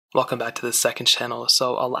Welcome back to the second channel.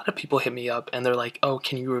 So a lot of people hit me up and they're like, oh,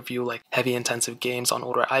 can you review like heavy intensive games on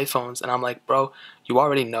older iPhones? And I'm like, bro, you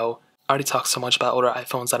already know. I already talked so much about older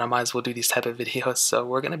iPhones that I might as well do these type of videos. So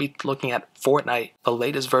we're going to be looking at Fortnite, the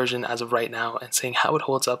latest version as of right now, and seeing how it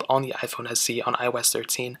holds up on the iPhone SE on iOS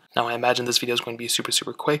 13. Now I imagine this video is going to be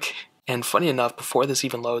super quick. And funny enough, before this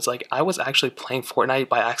even loads, like I was actually playing Fortnite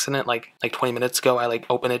by accident like 20 minutes ago. I like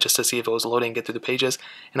opened it just to see if it was loading and get through the pages,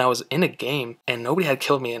 and I was in a game and nobody had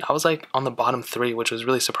killed me, and I was like on the bottom 3, which was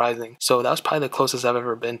really surprising. So that was probably the closest I've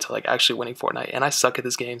ever been to like actually winning Fortnite, and I suck at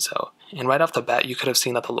this game. So, and right off the bat you could have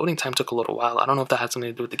seen that the loading time took a little while. I don't know if that had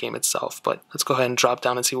something to do with the game itself, but let's go ahead and drop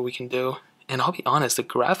down and see what we can do. And I'll be honest, the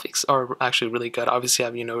graphics are actually really good. Obviously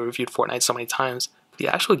I've reviewed Fortnite so many times. The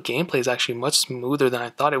actual gameplay is actually much smoother than I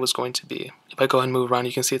thought it was going to be. If I go ahead and move around,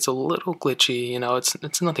 you can see it's a little glitchy,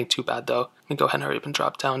 it's nothing too bad though. Let me go ahead and hurry up and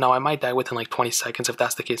drop down. Now I might die within like 20 seconds. If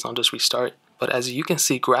that's the case, I'll just restart. But as you can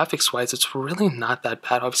see, graphics wise, it's really not that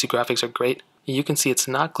bad. Obviously graphics are great. You can see it's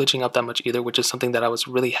not glitching up that much either, which is something that I was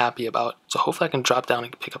really happy about. So hopefully I can drop down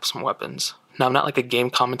and pick up some weapons. Now I'm not like a game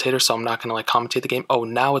commentator, so I'm not gonna like commentate the game. Oh,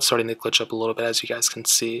 now it's starting to glitch up a little bit, as you guys can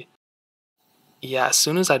see. Yeah, as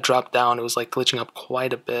soon as I dropped down, it was like glitching up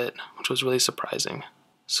quite a bit, which was really surprising.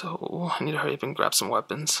 So I need to hurry up and grab some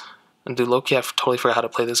weapons. And dude, low-key, I totally forgot how to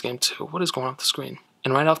play this game too. What is going on with the screen?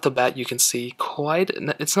 And right off the bat, you can see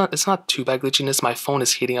it's not too bad glitchiness. My phone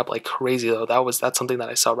is heating up like crazy though. That's something that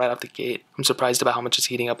I saw right off the gate. I'm surprised about how much it's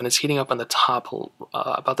heating up, and it's heating up on the top,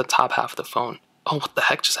 about the top half of the phone. Oh, what the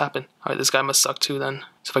heck just happened? All right, this guy must suck too then.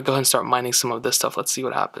 So if I go ahead and start mining some of this stuff, let's see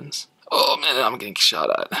what happens. Oh man, I'm getting shot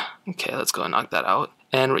at. Okay, let's go and knock that out.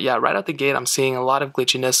 And yeah, right out the gate, I'm seeing a lot of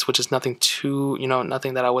glitchiness, which is nothing too,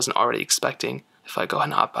 nothing that I wasn't already expecting. If I go ahead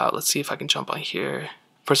and hop out, let's see if I can jump on here.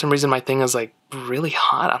 For some reason, my thing is like really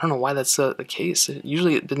hot. I don't know why that's the case.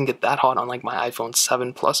 Usually it didn't get that hot on like my iPhone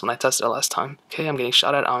 7 Plus when I tested it last time. Okay, I'm getting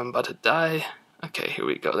shot at. I'm about to die. Okay, here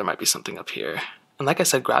we go. There might be something up here. And like I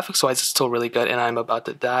said, graphics-wise, it's still really good, and I'm about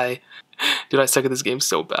to die. Dude, I suck at this game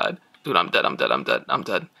so bad. Dude, I'm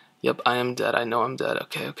dead. Yep, I am dead. I know I'm dead.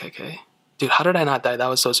 Okay. Dude, how did I not die? That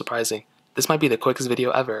was so surprising. This might be the quickest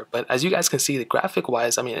video ever, but as you guys can see, the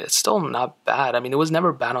graphic-wise, it's still not bad. It was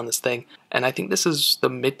never bad on this thing, and I think this is the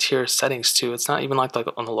mid-tier settings too. It's not even like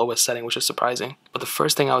on the lowest setting, which is surprising. But the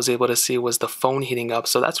first thing I was able to see was the phone heating up,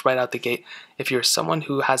 so that's right out the gate. If you're someone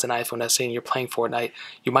who has an iPhone SE and you're playing Fortnite,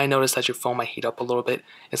 you might notice that your phone might heat up a little bit.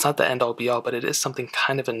 It's not the end-all be-all, but it is something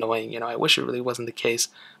kind of annoying. I wish it really wasn't the case,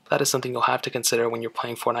 but that is something you'll have to consider when you're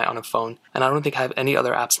playing Fortnite on a phone. And I don't think I have any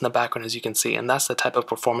other apps in the background, as you can see, and that's the type of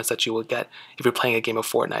performance that you will get if you're playing a game of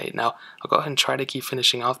Fortnite. Now, I'll go ahead and try to keep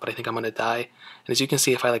finishing off, but I think I'm going to die. And as you can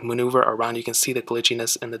see, if I like maneuver around, you can see the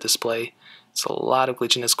glitchiness in the display. It's a lot of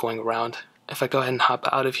glitchiness going around. If I go ahead and hop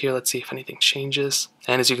out of here, let's see if anything changes.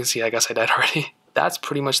 And as you can see, I guess I died already. That's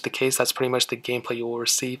pretty much the case. That's pretty much the gameplay you will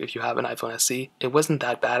receive if you have an iPhone SE. It wasn't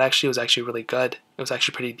that bad actually. It was actually really good. It was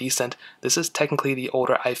actually pretty decent. This is technically the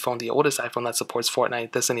older iPhone, the oldest iPhone that supports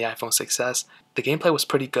Fortnite. This and the iPhone 6s. The gameplay was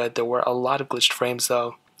pretty good. There were a lot of glitched frames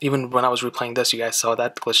though. Even when I was replaying this, you guys saw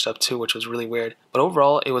that glitched up too, which was really weird. But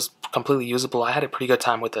overall, it was completely usable. I had a pretty good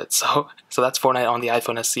time with it. So that's Fortnite on the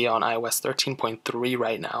iPhone SE on iOS 13.3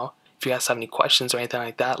 right now. If you guys have any questions or anything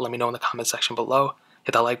like that, let me know in the comment section below.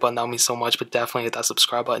 Hit that like button, that would mean so much, but definitely hit that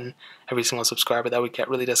subscribe button. Every single subscriber that would get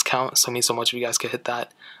really does count, so it means so much if you guys could hit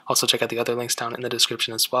that. Also check out the other links down in the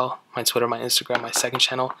description as well. My Twitter, my Instagram, my second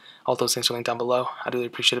channel, all those things are linked down below. I'd really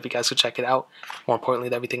appreciate it if you guys could check it out. More importantly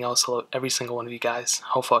than everything else, hello every single one of you guys.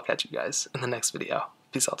 Hopefully I'll catch you guys in the next video.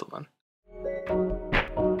 Peace out, everyone.